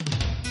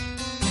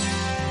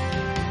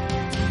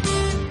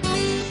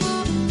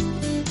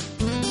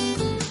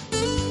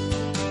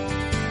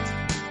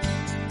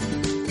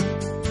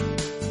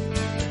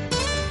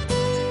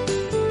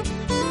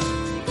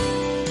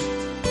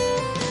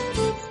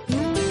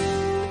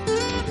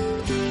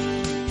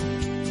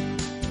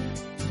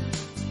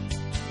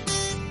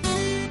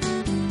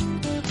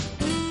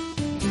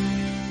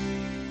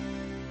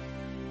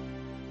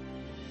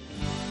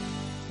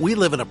We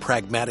live in a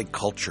pragmatic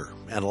culture,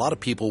 and a lot of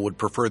people would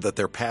prefer that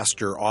their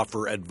pastor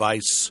offer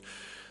advice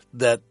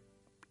that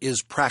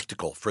is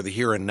practical for the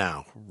here and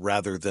now,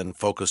 rather than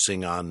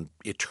focusing on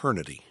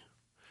eternity.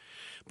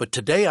 But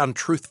today on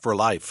Truth for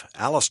Life,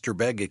 Alistair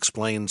Begg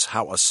explains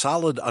how a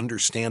solid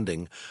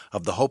understanding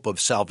of the hope of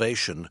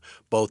salvation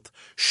both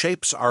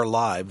shapes our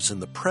lives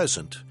in the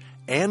present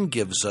and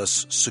gives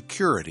us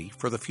security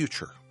for the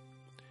future.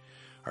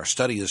 Our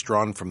study is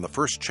drawn from the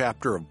first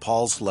chapter of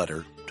Paul's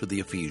letter to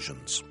the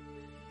Ephesians.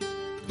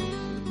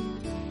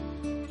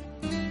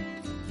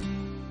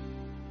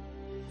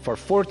 For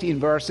 14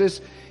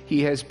 verses,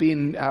 he has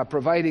been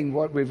providing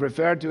what we've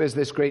referred to as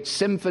this great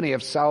symphony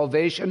of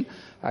salvation,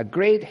 a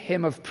great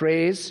hymn of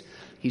praise.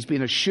 He's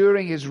been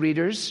assuring his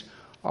readers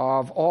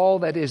of all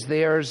that is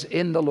theirs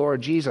in the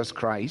Lord Jesus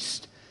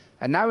Christ.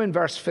 And now in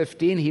verse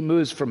 15, he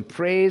moves from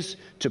praise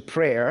to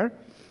prayer,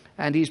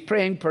 and he's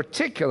praying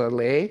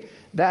particularly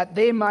that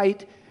they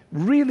might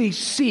really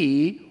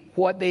see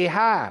what they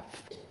have.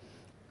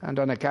 And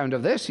on account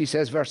of this, he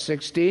says, verse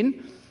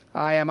 16,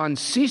 I am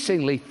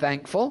unceasingly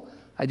thankful.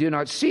 I do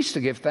not cease to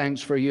give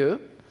thanks for you,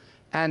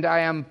 and I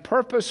am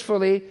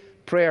purposefully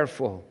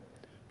prayerful,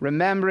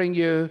 remembering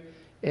you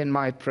in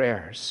my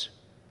prayers.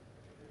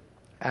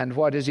 And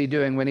what is he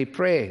doing when he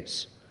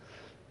prays?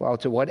 Well,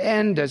 to what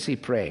end does he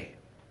pray?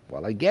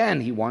 Well,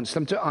 again, he wants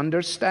them to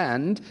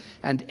understand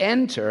and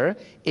enter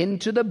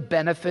into the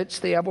benefits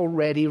they have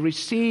already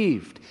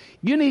received.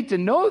 You need to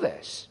know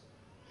this,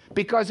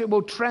 because it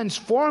will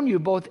transform you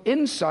both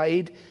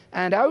inside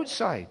and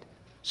outside.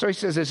 So he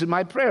says, this is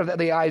my prayer, that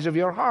the eyes of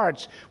your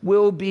hearts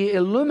will be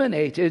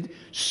illuminated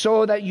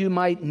so that you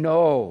might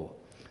know,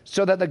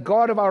 so that the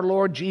God of our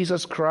Lord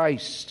Jesus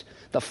Christ,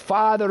 the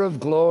Father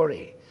of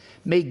glory,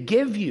 may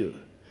give you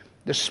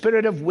the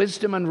spirit of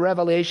wisdom and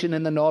revelation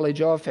in the knowledge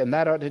of him.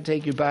 That ought to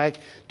take you back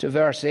to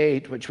verse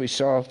 8, which we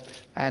saw,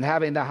 and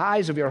having the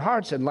eyes of your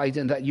hearts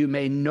enlightened, that you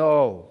may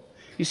know.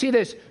 You see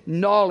this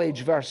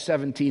knowledge, verse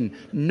 17,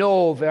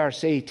 know,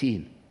 verse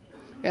 18.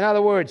 In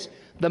other words,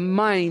 the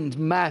mind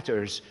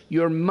matters.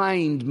 Your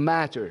mind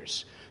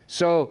matters.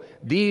 So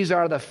these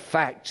are the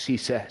facts, he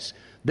says.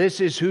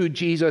 This is who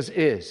Jesus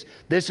is.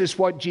 This is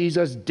what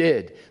Jesus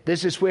did.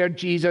 This is where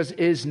Jesus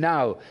is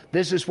now.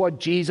 This is what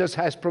Jesus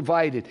has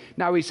provided.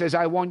 Now he says,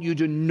 I want you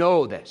to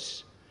know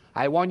this.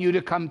 I want you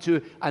to come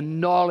to a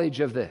knowledge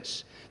of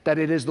this, that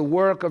it is the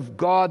work of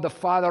God, the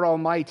Father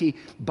Almighty,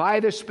 by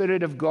the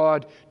Spirit of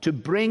God, to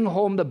bring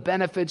home the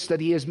benefits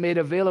that he has made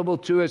available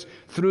to us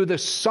through the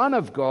Son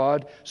of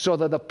God, so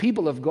that the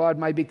people of God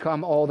might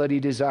become all that he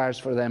desires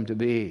for them to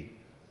be.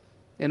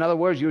 In other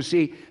words, you'll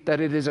see that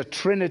it is a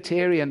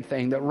Trinitarian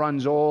thing that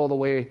runs all the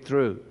way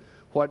through.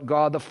 What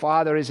God the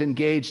Father is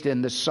engaged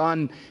in, the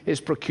Son is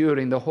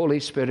procuring, the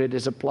Holy Spirit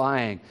is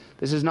applying.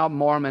 This is not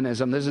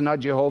Mormonism. This is not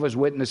Jehovah's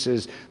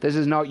Witnesses. This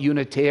is not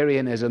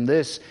Unitarianism.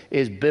 This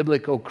is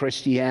biblical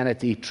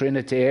Christianity,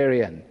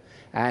 Trinitarian.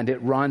 And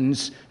it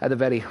runs at the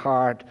very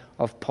heart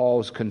of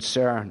Paul's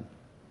concern.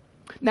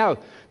 Now,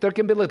 there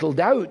can be little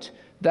doubt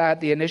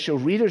that the initial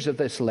readers of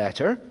this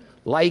letter,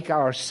 like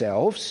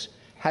ourselves,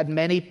 had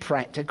many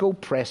practical,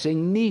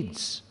 pressing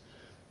needs.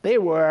 They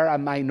were a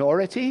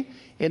minority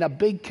in a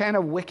big kind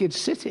of wicked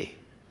city.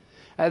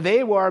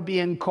 They were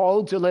being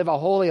called to live a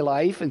holy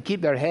life and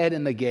keep their head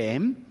in the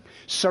game,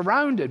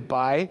 surrounded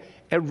by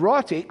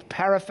erotic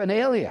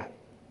paraphernalia.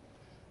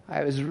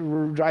 I was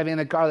driving in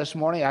the car this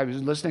morning. I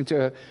was listening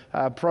to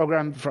a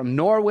program from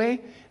Norway,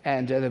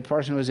 and the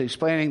person was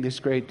explaining this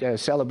great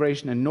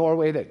celebration in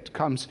Norway that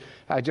comes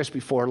just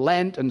before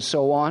Lent and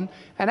so on.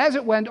 And as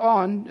it went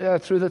on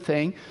through the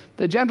thing,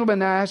 the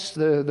gentleman asked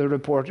the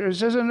reporter,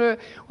 says,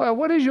 well,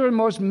 what is your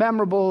most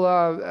memorable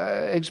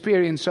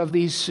experience of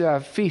these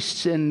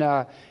feasts in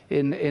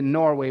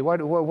Norway?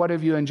 What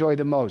have you enjoyed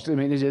the most? I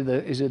mean, is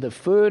it the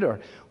food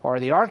or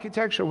the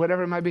architecture,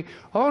 whatever it might be?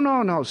 Oh,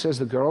 no, says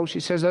the girl. She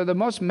says the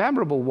most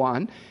memorable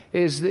one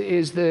is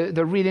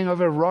the reading of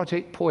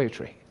erotic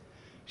poetry.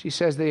 She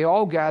says they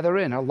all gather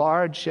in a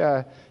large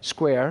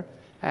square,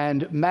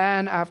 and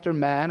man after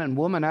man and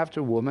woman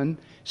after woman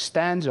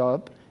stands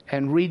up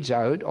and reads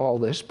out all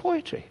this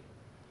poetry.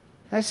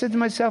 And I said to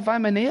myself,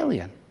 I'm an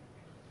alien.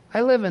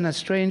 I live in a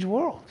strange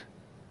world.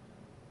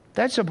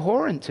 That's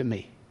abhorrent to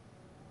me.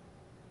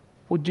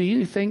 Well, do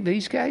you think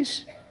these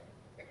guys,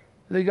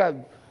 they got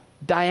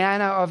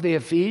Diana of the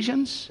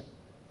Ephesians?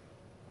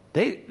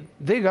 They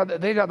got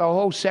the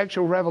whole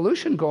sexual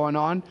revolution going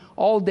on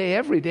all day,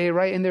 every day,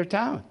 right in their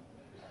town.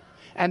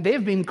 And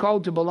they've been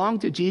called to belong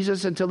to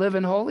Jesus and to live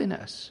in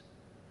holiness.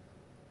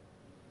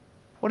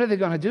 What are they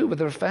going to do with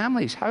their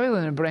families? How are they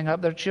going to bring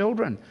up their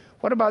children?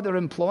 What about their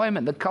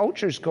employment? The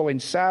culture's going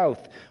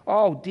south.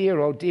 Oh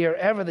dear,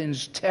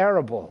 everything's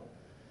terrible.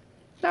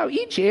 Now,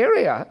 each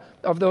area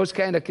of those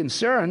kind of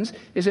concerns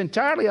is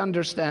entirely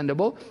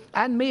understandable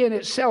and may in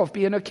itself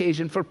be an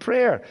occasion for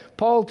prayer.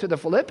 Paul to the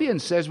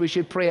Philippians says we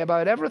should pray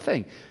about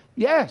everything.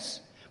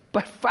 Yes,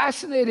 but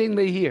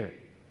fascinatingly here,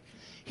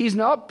 he's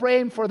not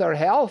praying for their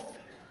health.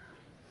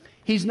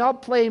 He's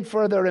not praying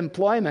for their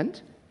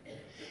employment.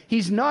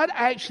 He's not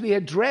actually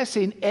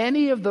addressing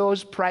any of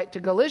those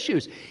practical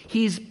issues.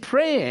 He's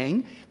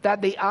praying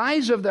that the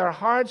eyes of their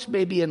hearts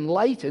may be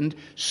enlightened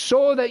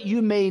so that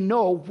you may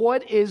know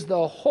what is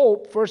the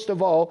hope, first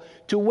of all,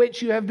 to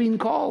which you have been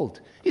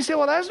called. You say,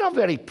 well, that's not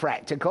very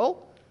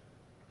practical.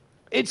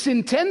 It's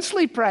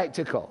intensely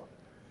practical.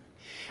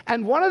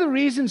 And one of the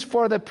reasons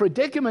for the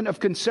predicament of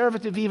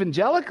conservative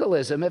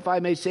evangelicalism, if I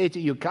may say to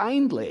you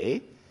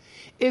kindly,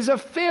 is a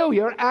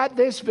failure at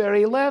this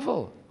very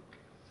level.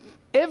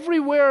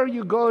 Everywhere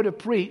you go to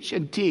preach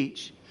and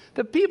teach,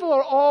 the people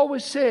are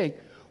always saying,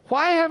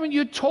 why haven't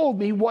you told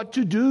me what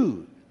to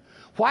do?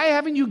 Why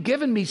haven't you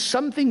given me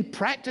something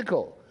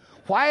practical?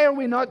 Why are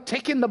we not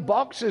ticking the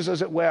boxes,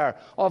 as it were,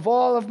 of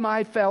all of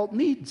my felt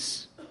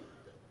needs?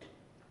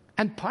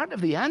 And part of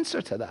the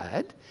answer to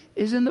that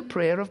is in the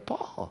prayer of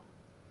Paul.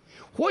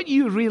 What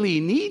you really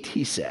need,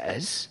 he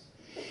says,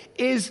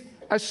 is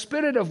a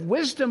spirit of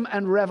wisdom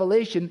and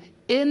revelation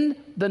in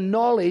the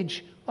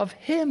knowledge of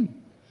him.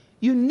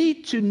 You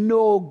need to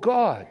know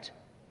God.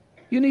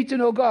 You need to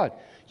know God.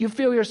 You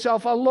feel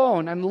yourself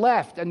alone and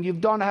left, and you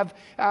don't have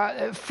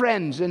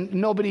friends, and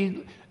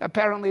nobody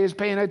apparently is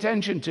paying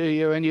attention to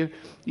you, and you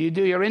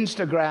do your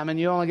Instagram, and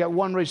you only get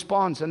one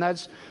response, and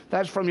that's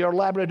from your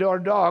Labrador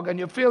dog, and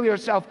you feel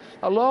yourself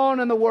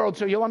alone in the world,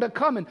 so you want to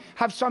come and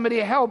have somebody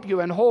help you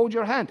and hold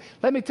your hand.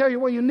 Let me tell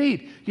you what you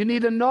need. You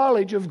need a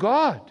knowledge of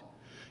God.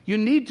 You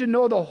need to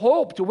know the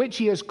hope to which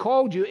he has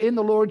called you in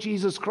the Lord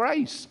Jesus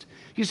Christ.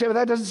 You say, well,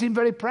 that doesn't seem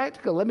very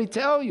practical. Let me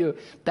tell you,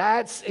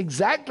 that's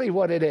exactly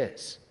what it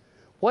is.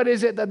 What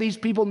is it that these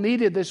people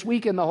needed this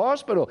week in the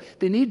hospital?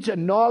 They need a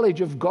knowledge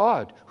of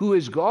God. Who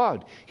is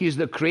God? He is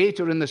the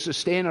creator and the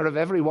sustainer of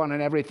everyone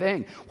and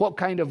everything. What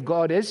kind of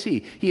God is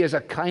he? He is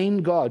a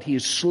kind God. He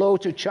is slow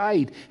to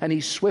chide and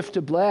he's swift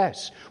to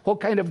bless. What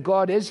kind of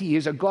God is he? He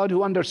is a God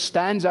who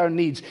understands our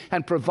needs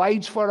and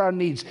provides for our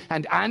needs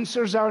and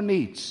answers our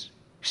needs.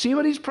 See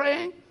what he's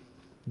praying?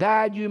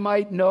 That you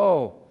might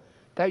know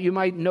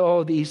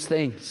these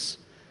things.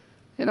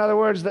 In other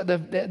words, that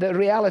the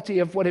reality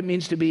of what it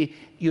means to be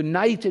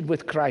united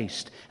with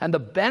Christ and the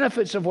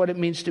benefits of what it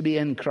means to be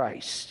in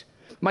Christ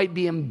might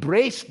be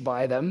embraced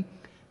by them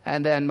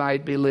and then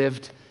might be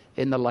lived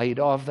in the light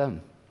of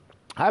them.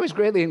 I was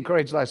greatly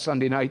encouraged last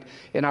Sunday night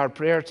in our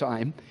prayer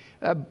time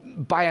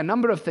by a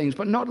number of things,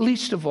 but not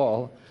least of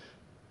all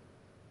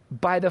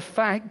by the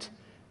fact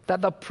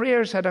that the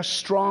prayers had a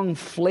strong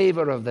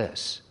flavor of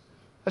this.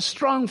 A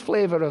strong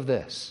flavor of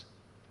this.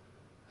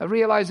 A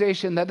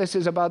realization that this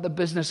is about the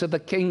business of the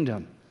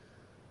kingdom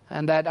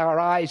and that our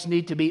eyes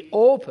need to be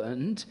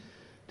opened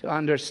to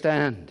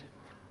understand.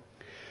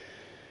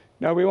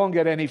 Now, we won't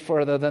get any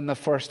further than the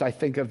first, I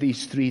think, of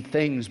these three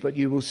things, but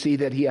you will see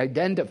that he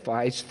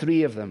identifies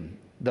three of them.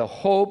 The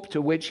hope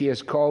to which he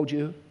has called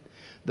you,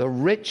 the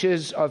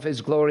riches of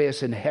his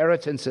glorious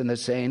inheritance in the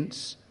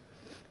saints,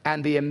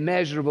 and the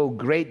immeasurable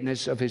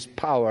greatness of his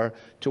power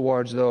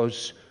towards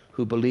those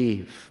who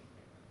believe.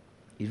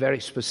 He's very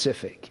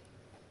specific.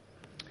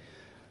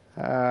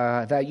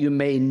 That you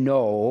may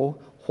know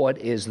what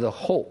is the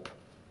hope.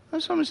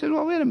 And someone said,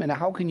 well, wait a minute,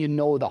 how can you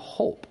know the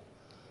hope?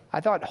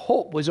 I thought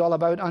hope was all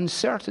about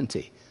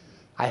uncertainty.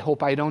 I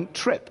hope I don't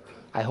trip.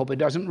 I hope it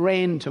doesn't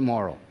rain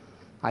tomorrow.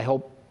 I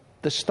hope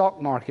the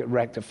stock market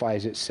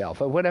rectifies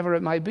itself, or whatever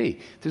it might be.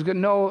 There's got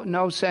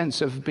no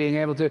sense of being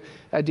able to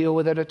deal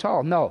with it at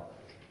all. No.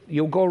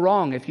 You'll go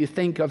wrong if you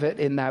think of it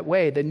in that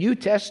way. The New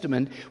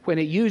Testament, when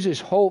it uses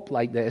hope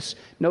like this,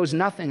 knows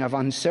nothing of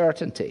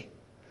uncertainty.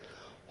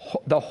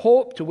 The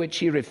hope to which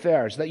he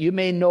refers, that you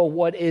may know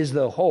what is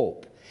the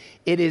hope,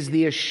 it is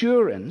the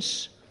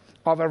assurance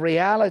of a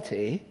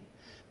reality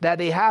that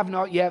they have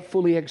not yet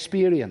fully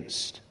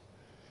experienced.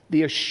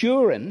 The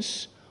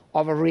assurance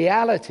of a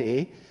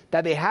reality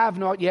that they have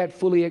not yet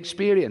fully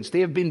experienced. They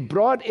have been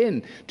brought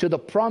in to the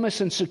promise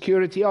and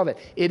security of it.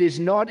 It is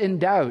not in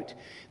doubt.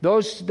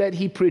 Those that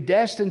he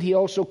predestined, he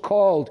also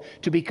called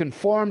to be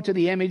conformed to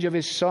the image of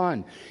his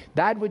Son.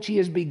 That which he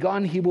has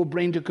begun, he will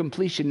bring to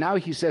completion. Now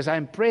he says,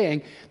 I'm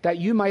praying that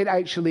you might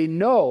actually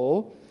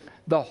know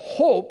the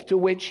hope to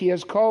which he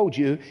has called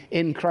you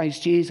in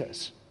Christ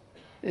Jesus.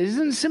 It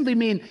doesn't simply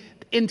mean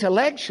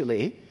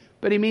intellectually,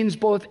 but he means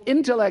both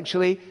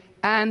intellectually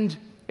and,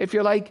 if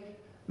you like,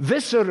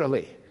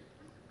 viscerally,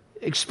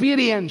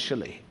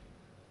 experientially.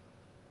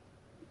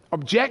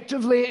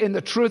 Objectively in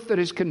the truth that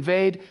is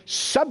conveyed,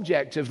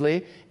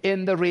 subjectively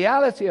in the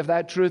reality of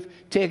that truth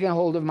taking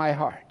hold of my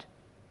heart.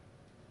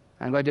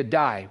 I'm going to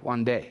die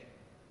one day.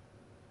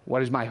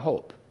 What is my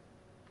hope?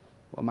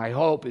 Well, my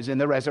hope is in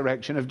the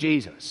resurrection of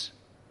Jesus.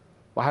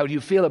 Well, how do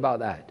you feel about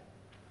that?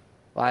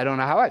 Well, I don't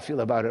know how I feel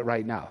about it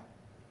right now.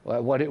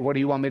 Well, what do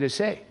you want me to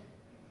say?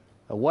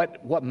 Well,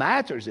 what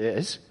matters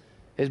is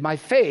my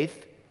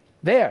faith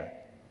there.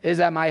 Is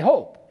that my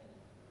hope?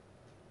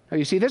 Now,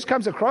 you see, this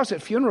comes across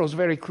at funerals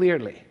very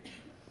clearly.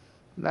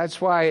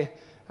 That's why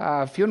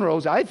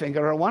funerals, I think,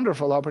 are a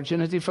wonderful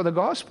opportunity for the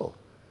gospel.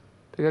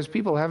 Because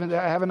people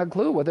haven't a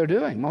clue what they're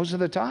doing most of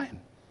the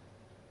time.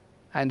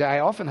 And I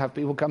often have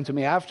people come to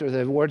me after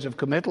the words of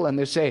committal and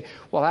they say,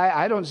 well,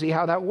 I don't see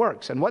how that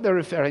works. And what they're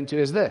referring to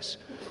is this.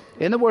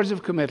 In the words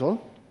of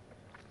committal,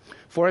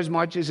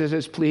 forasmuch as it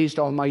has pleased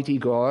Almighty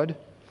God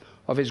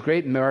of his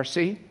great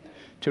mercy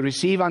to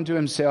receive unto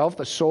himself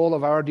the soul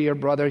of our dear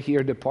brother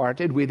here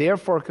departed, we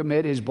therefore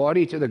commit his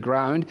body to the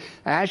ground,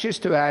 ashes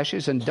to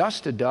ashes, and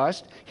dust to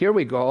dust. Here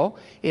we go.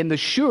 In the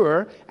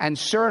sure and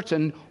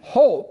certain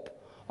hope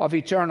of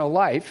eternal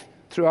life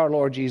through our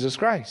Lord Jesus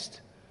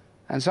Christ.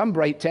 And some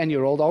bright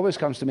 10-year-old always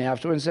comes to me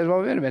afterwards and says,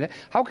 well, wait a minute,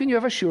 how can you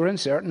have a sure and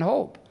certain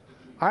hope?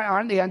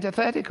 Aren't they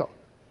antithetical?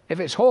 If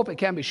it's hope, it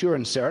can be sure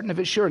and certain. If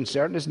it's sure and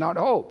certain, it's not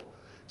hope.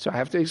 So I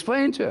have to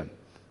explain to him.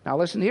 Now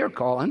listen here,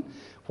 Colin.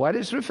 What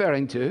it's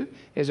referring to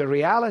is a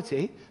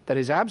reality that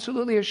is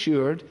absolutely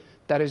assured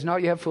that is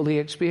not yet fully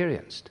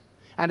experienced.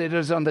 And it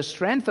is on the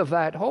strength of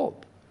that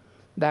hope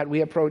that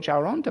we approach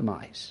our own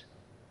demise.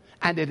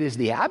 And it is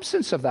the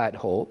absence of that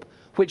hope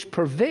which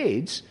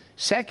pervades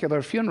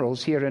secular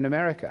funerals here in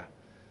America.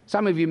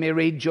 Some of you may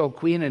read Joe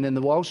Queenan in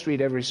the Wall Street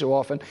every so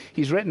often.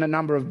 He's written a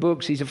number of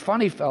books. He's a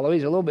funny fellow.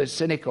 He's a little bit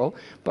cynical,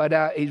 but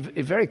he's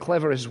very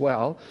clever as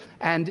well.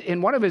 And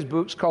in one of his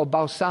books called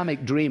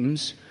Balsamic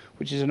Dreams,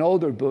 which is an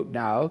older book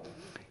now,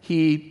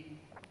 he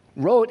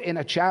wrote in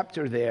a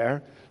chapter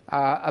there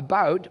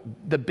about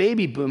the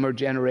baby boomer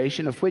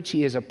generation of which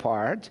he is a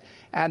part,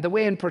 and the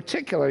way in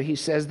particular he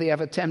says they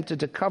have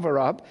attempted to cover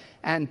up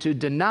and to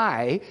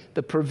deny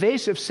the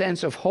pervasive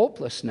sense of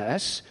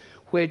hopelessness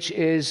which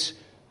is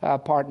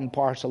part and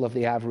parcel of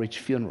the average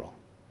funeral.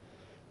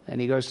 And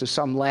he goes to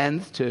some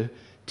length to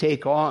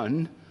take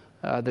on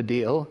the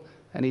deal,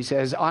 and he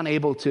says,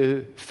 unable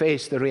to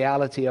face the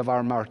reality of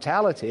our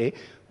mortality,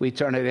 we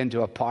turn it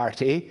into a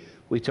party,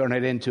 we turn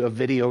it into a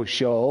video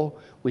show,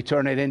 we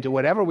turn it into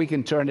whatever we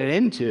can turn it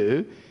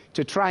into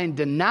to try and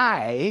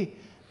deny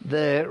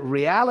the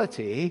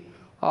reality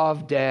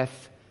of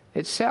death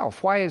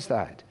itself. Why is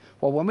that?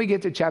 Well, when we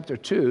get to chapter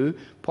 2,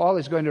 Paul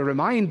is going to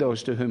remind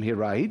those to whom he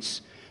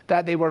writes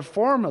that they were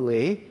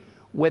formerly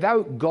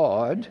without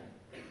God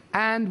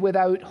and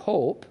without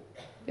hope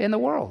in the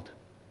world.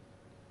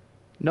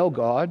 No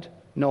God,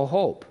 no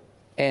hope.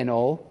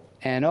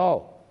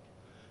 N-O-N-O.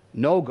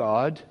 No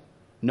God,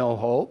 no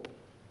hope.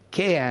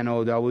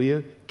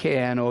 K-N-O-W,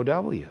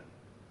 K-N-O-W.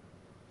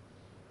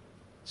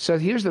 So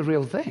here's the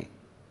real thing.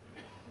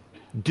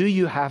 Do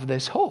you have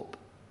this hope?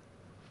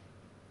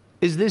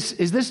 Is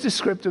this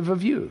descriptive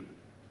of you?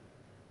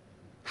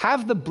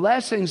 Have the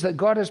blessings that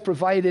God has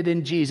provided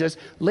in Jesus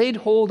laid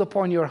hold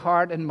upon your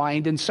heart and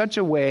mind in such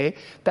a way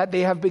that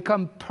they have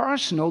become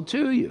personal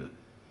to you.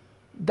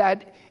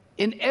 That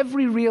in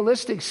every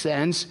realistic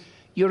sense,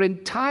 your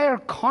entire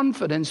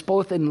confidence,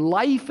 both in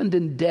life and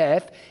in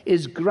death,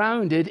 is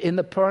grounded in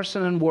the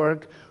person and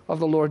work of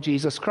the Lord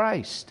Jesus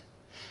Christ.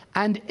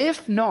 And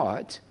if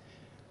not,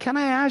 can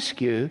I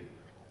ask you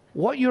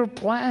what your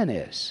plan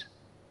is?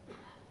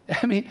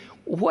 I mean,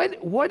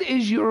 what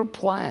is your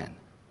plan?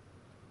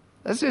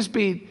 Let's just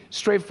be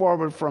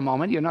straightforward for a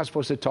moment. You're not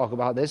supposed to talk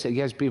about this. It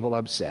gets people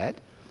upset.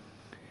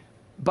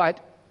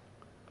 But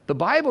the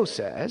Bible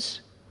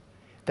says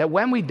that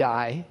when we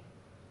die,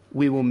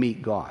 we will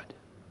meet God.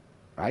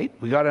 Right?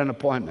 We got an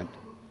appointment.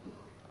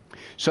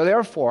 So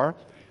therefore,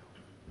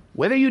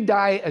 whether you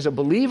die as a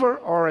believer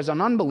or as an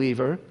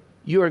unbeliever,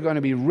 you are going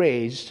to be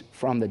raised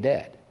from the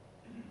dead.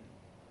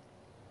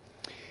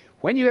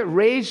 When you get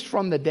raised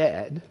from the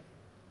dead,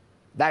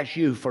 that's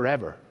you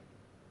forever.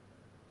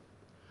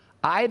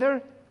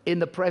 Either in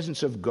the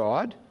presence of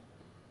God,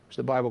 which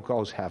the Bible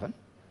calls heaven,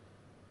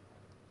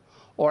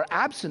 or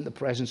absent the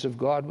presence of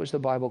God, which the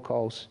Bible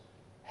calls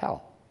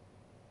hell.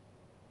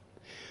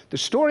 The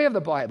story of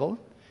the Bible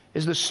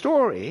is the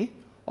story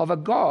of a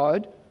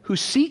God who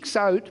seeks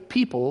out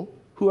people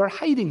who are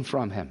hiding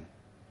from him.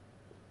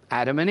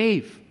 Adam and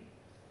Eve.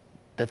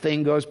 The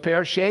thing goes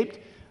pear-shaped.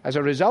 As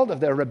a result of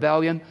their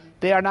rebellion,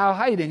 they are now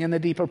hiding in the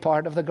deeper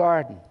part of the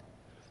garden.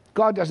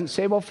 God doesn't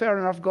say, well, fair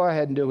enough, go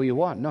ahead and do what you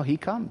want. No, he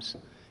comes.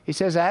 He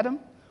says, Adam,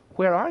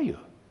 where are you?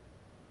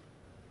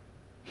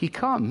 He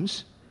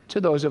comes to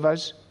those of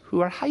us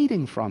who are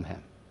hiding from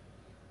him.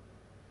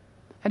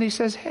 And he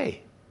says,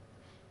 hey,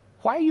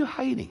 why are you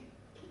hiding?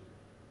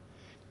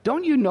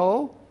 Don't you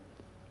know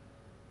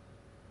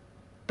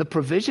the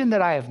provision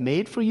that I have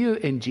made for you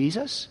in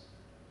Jesus?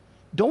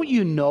 Don't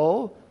you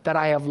know that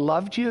I have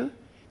loved you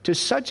to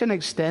such an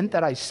extent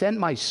that I sent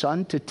my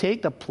Son to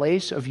take the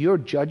place of your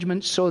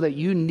judgment so that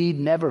you need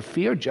never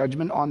fear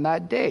judgment on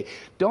that day?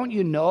 Don't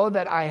you know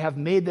that I have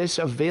made this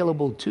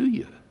available to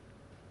you?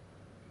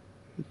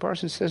 The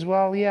person says,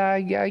 well, yeah,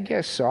 I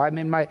guess so. I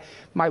mean,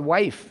 my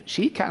wife,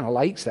 she kind of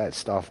likes that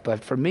stuff,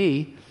 but for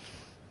me,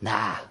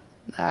 nah,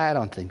 I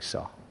don't think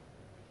so.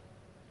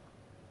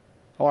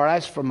 Or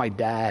as for my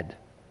dad,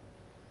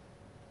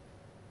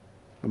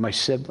 or my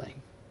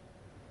sibling.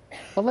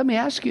 Well, let me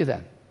ask you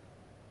then.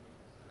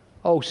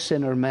 Oh,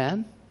 sinner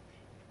man,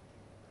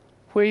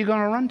 where are you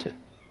going to run to?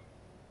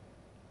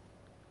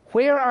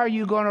 Where are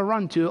you going to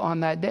run to on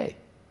that day?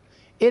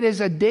 It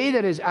is a day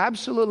that is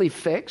absolutely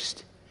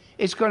fixed.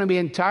 It's going to be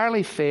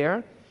entirely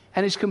fair,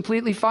 and is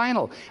completely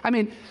final. I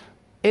mean,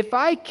 if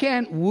I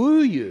can't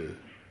woo you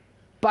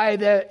by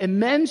the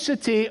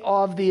immensity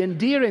of the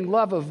endearing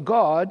love of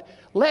God,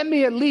 let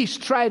me at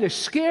least try to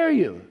scare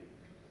you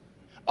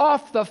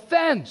off the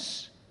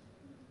fence.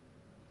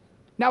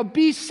 Now,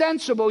 be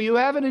sensible. You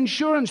have an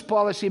insurance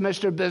policy,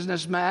 Mr.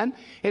 Businessman.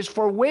 It's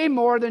for way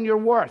more than you're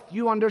worth.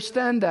 You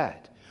understand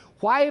that.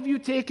 Why have you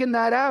taken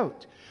that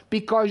out?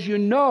 Because you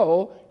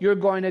know you're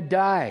going to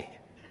die.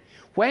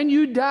 When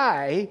you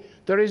die,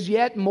 there is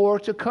yet more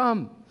to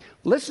come.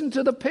 Listen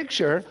to the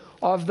picture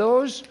of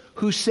those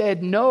who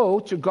said no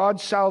to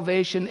God's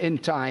salvation in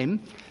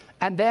time,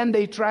 and then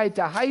they tried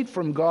to hide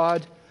from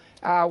God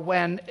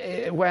when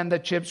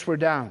the chips were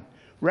down.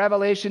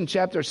 Revelation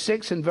chapter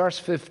 6 and verse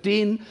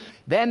 15,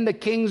 then the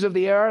kings of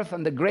the earth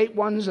and the great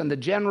ones and the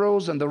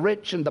generals and the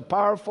rich and the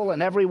powerful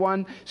and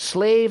everyone,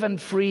 slave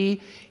and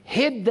free,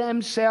 hid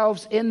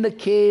themselves in the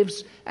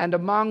caves and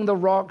among the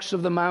rocks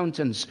of the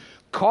mountains,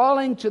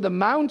 calling to the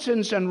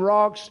mountains and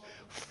rocks,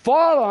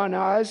 fall on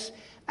us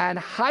and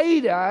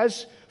hide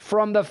us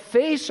from the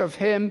face of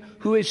him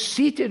who is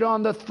seated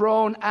on the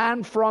throne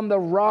and from the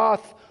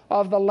wrath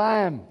of the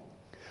Lamb.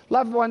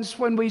 Loved ones,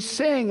 when we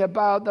sing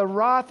about the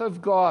wrath of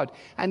God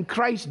and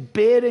Christ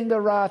bearing the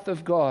wrath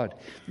of God,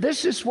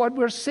 this is what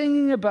we're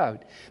singing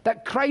about.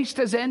 That Christ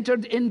has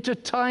entered into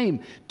time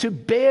to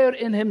bear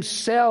in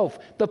himself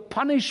the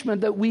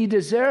punishment that we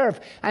deserve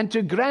and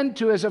to grant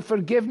to us a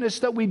forgiveness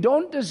that we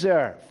don't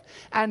deserve.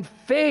 And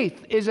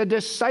faith is a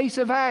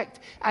decisive act,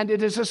 and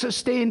it is a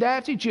sustained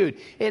attitude.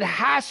 It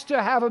has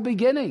to have a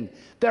beginning.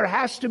 There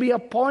has to be a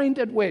point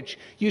at which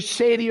you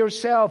say to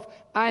yourself,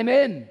 I'm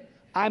in,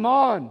 I'm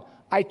on,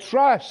 I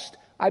trust,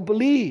 I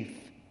believe.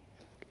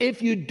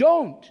 If you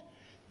don't,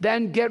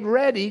 then get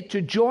ready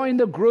to join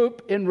the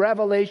group in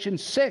Revelation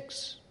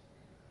 6.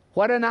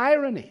 What an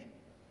irony.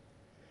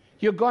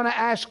 You're going to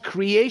ask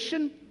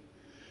creation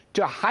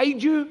to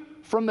hide you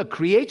from the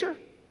Creator?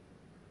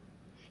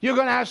 You're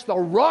going to ask the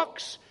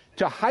rocks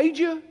to hide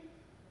you?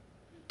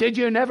 Did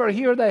you never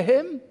hear the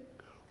hymn?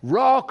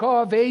 Rock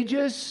of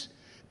ages,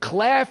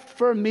 cleft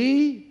for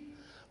me,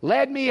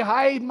 let me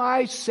hide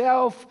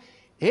myself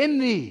in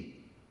thee.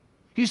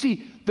 You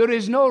see, there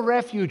is no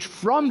refuge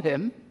from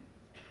him,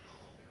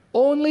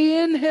 only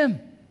in him.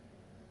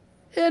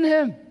 In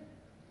him.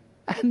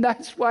 And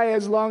that's why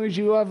as long as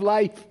you have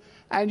life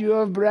and you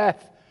have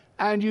breath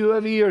and you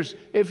have ears,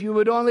 if you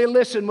would only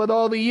listen with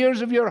all the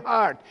ears of your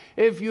heart,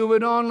 if you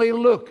would only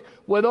look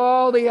with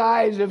all the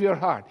eyes of your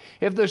heart,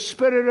 if the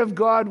Spirit of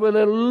God will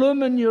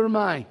illumine your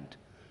mind,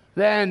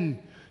 then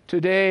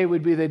today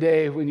would be the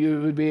day when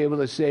you would be able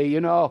to say, you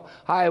know,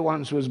 I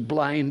once was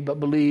blind but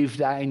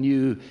believed I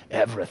knew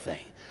everything.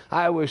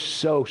 I was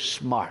so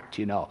smart,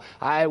 you know.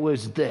 I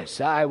was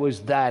this, I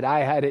was that, I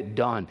had it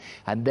done.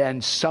 And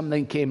then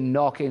something came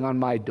knocking on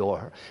my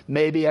door.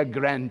 Maybe a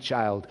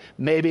grandchild,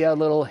 maybe a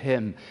little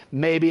hymn,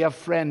 maybe a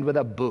friend with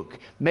a book,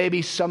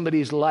 maybe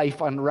somebody's life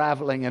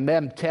unraveling and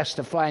them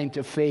testifying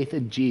to faith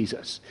in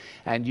Jesus.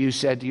 And you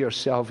said to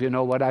yourself, you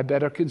know what, I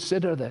better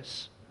consider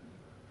this.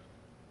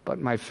 But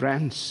my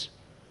friends,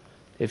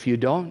 if you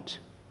don't,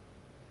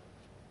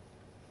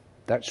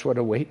 that's what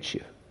awaits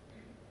you.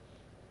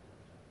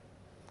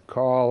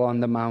 Call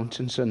on the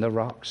mountains and the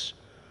rocks.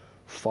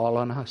 Fall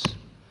on us.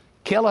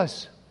 Kill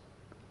us.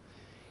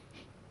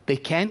 They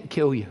can't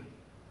kill you.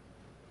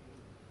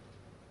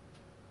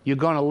 You're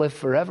going to live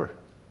forever.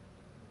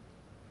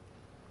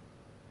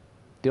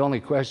 The only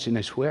question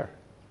is where.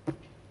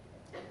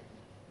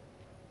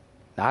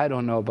 I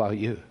don't know about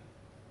you,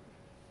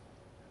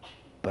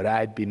 but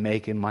I'd be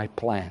making my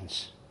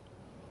plans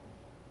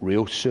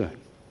real soon.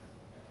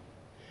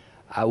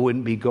 I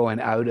wouldn't be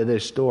going out of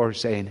this door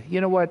saying,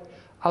 you know what?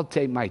 I'll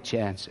take my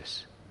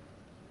chances.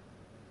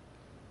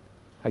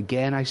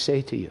 Again, I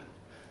say to you,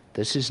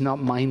 this is not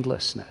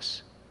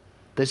mindlessness.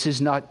 This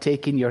is not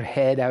taking your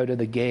head out of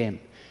the game.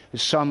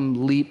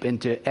 Some leap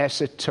into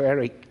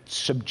esoteric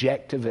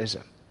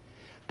subjectivism.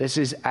 This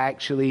is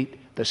actually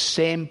the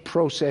same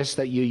process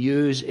that you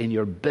use in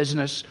your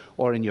business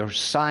or in your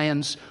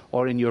science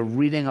or in your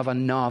reading of a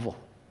novel.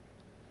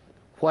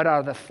 What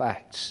are the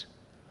facts?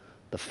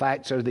 The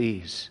facts are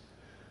these.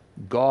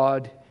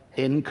 God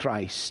in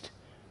Christ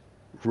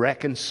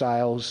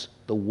reconciles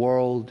the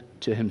world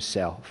to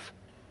himself.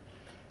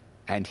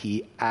 And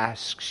he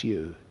asks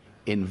you,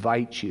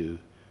 invites you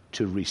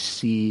to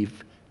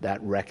receive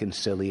that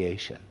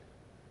reconciliation.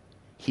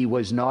 He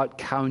was not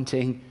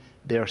counting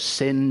their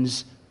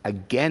sins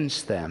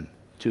against them,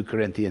 2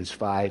 Corinthians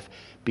 5,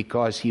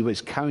 because he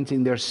was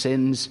counting their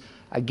sins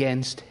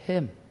against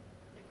him.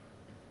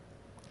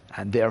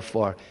 And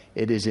therefore,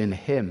 it is in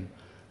him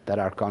that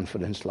our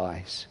confidence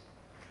lies.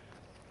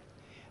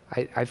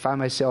 I find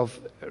myself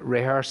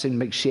rehearsing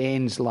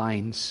McShane's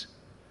lines.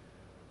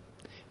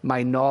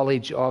 My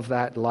knowledge of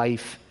that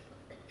life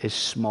is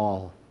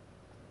small.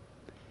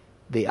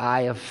 The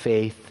eye of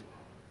faith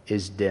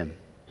is dim.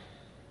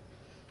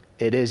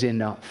 It is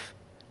enough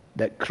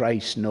that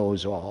Christ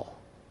knows all,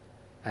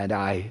 and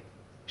I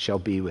shall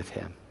be with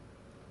him.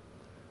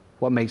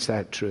 What makes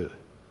that true?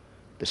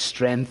 The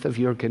strength of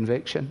your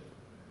conviction?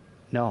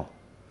 No.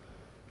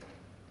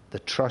 The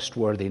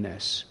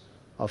trustworthiness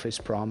of his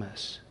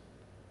promise.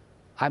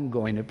 I'm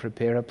going to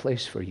prepare a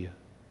place for you.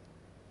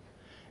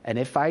 And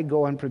if I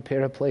go and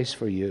prepare a place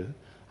for you,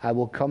 I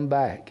will come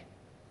back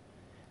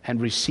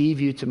and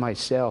receive you to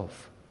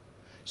myself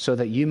so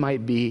that you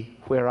might be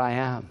where I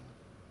am.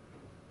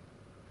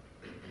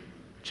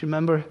 Do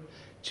you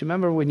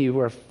remember when you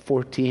were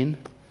 14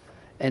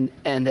 and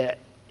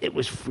it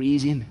was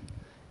freezing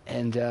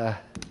and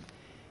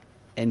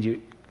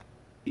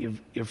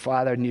your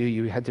father knew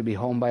you had to be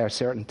home by a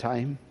certain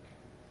time,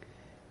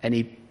 and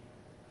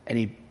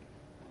he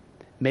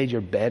made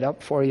your bed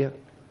up for you?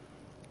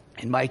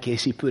 In my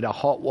case, he put a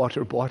hot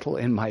water bottle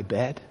in my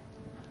bed.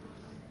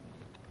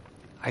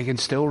 I can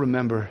still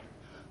remember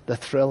the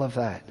thrill of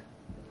that.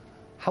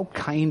 How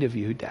kind of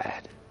you,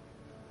 Dad.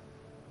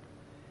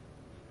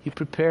 You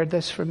prepared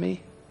this for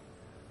me?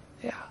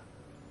 Yeah.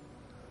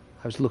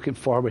 I was looking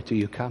forward to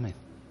you coming.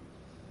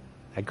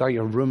 I got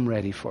your room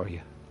ready for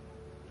you.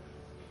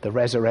 The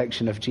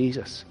resurrection of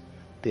Jesus,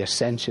 the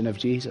ascension of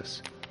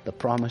Jesus, the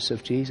promise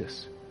of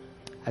Jesus.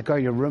 I got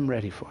your room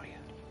ready for you.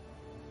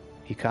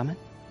 You coming?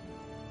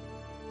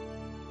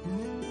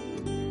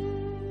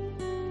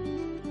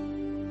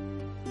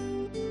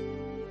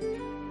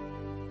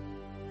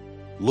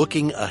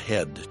 Looking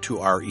ahead to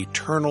our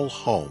eternal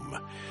home,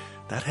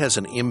 that has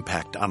an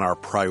impact on our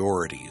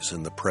priorities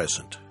in the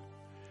present.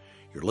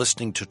 You're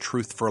listening to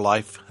Truth for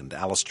Life, and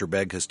Alistair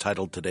Begg has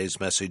titled today's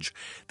message,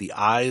 The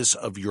Eyes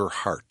of Your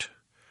Heart.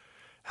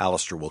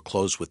 Alistair will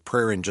close with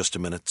prayer in just a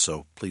minute,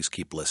 so please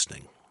keep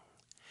listening.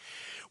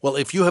 Well,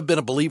 if you have been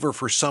a believer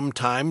for some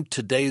time,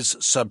 today's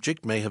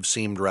subject may have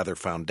seemed rather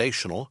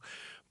foundational,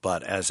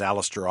 but as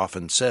Alistair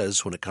often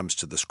says when it comes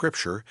to the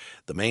Scripture,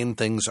 the main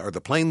things are the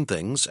plain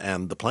things,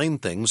 and the plain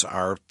things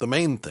are the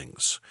main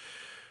things.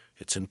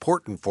 It's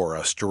important for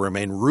us to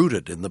remain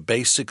rooted in the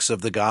basics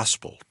of the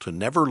gospel, to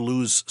never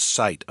lose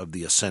sight of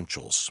the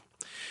essentials.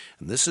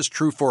 And this is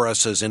true for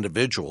us as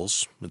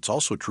individuals. It's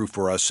also true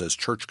for us as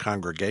church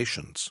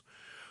congregations.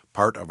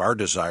 Part of our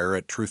desire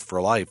at Truth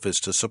for Life is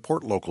to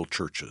support local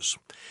churches.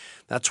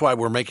 That's why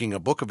we're making a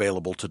book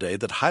available today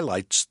that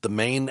highlights the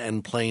main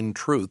and plain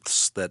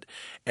truths that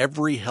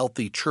every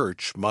healthy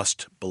church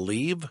must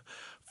believe,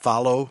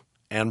 follow,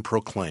 and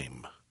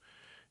proclaim.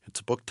 It's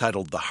a book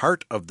titled The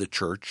Heart of the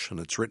Church, and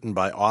it's written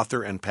by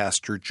author and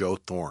pastor Joe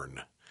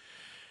Thorne.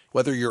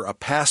 Whether you're a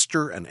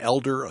pastor, an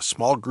elder, a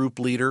small group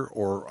leader,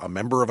 or a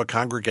member of a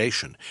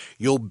congregation,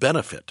 you'll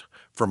benefit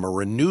from a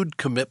renewed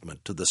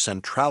commitment to the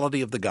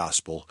centrality of the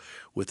gospel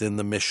within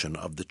the mission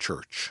of the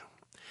church.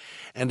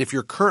 And if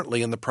you're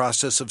currently in the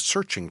process of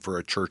searching for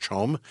a church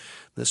home,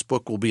 this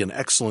book will be an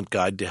excellent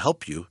guide to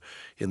help you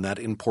in that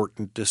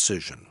important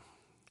decision.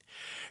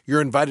 You're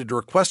invited to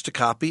request a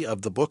copy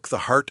of the book, The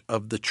Heart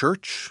of the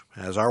Church,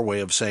 as our way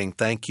of saying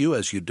thank you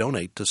as you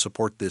donate to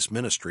support this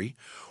ministry,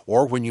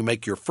 or when you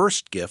make your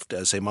first gift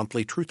as a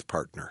monthly Truth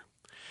Partner.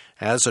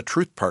 As a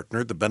Truth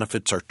Partner, the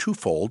benefits are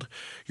twofold.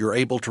 You're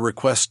able to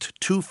request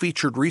 2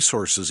 featured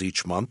resources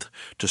each month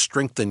to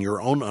strengthen your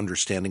own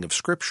understanding of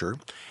Scripture,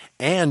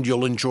 and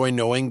you'll enjoy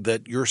knowing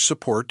that your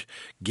support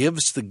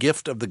gives the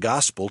gift of the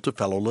gospel to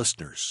fellow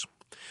listeners.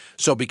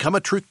 So become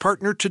a Truth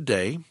Partner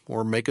today,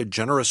 or make a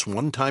generous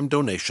one-time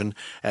donation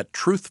at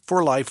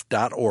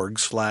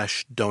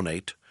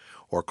truthforlife.org/donate,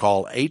 or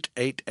call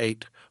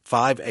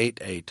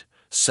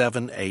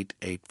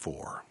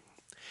 888-588-7884.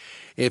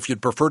 If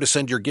you'd prefer to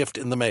send your gift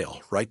in the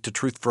mail, write to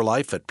Truth for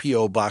Life at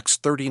P.O. Box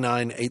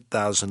 39,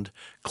 8000,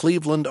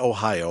 Cleveland,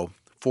 Ohio,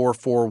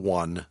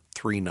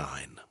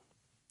 44139.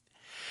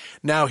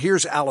 Now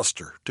here's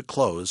Alistair to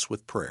close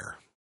with prayer.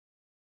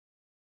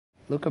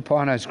 Look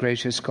upon us,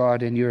 gracious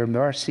God, in your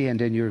mercy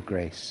and in your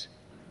grace.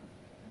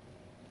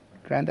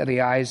 Grant that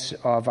the eyes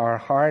of our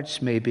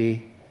hearts may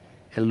be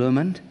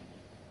illumined.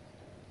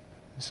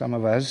 Some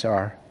of us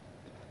are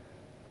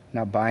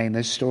not buying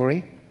this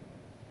story.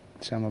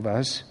 Some of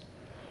us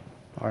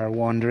are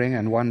wandering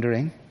and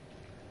wondering.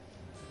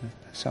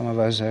 Some of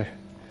us are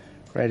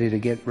ready to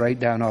get right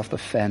down off the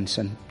fence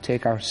and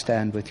take our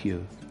stand with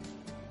you.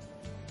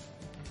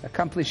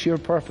 Accomplish your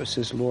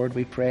purposes, Lord,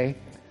 we pray.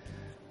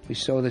 We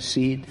sow the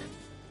seed.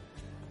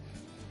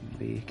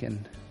 We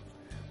can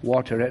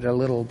water it a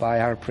little by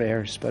our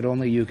prayers, but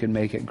only you can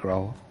make it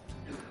grow.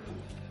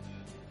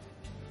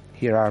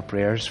 Hear our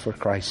prayers for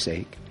Christ's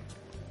sake.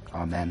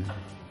 Amen.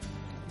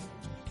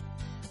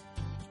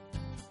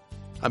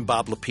 I'm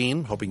Bob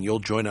Lepine, hoping you'll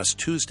join us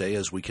Tuesday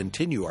as we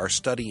continue our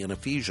study in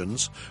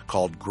Ephesians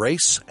called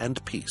Grace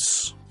and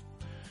Peace.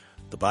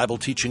 The Bible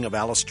teaching of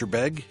Alistair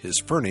Begg is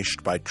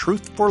furnished by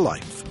Truth for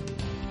Life,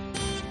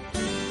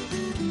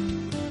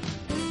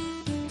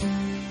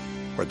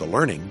 where the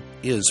learning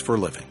is for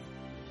living.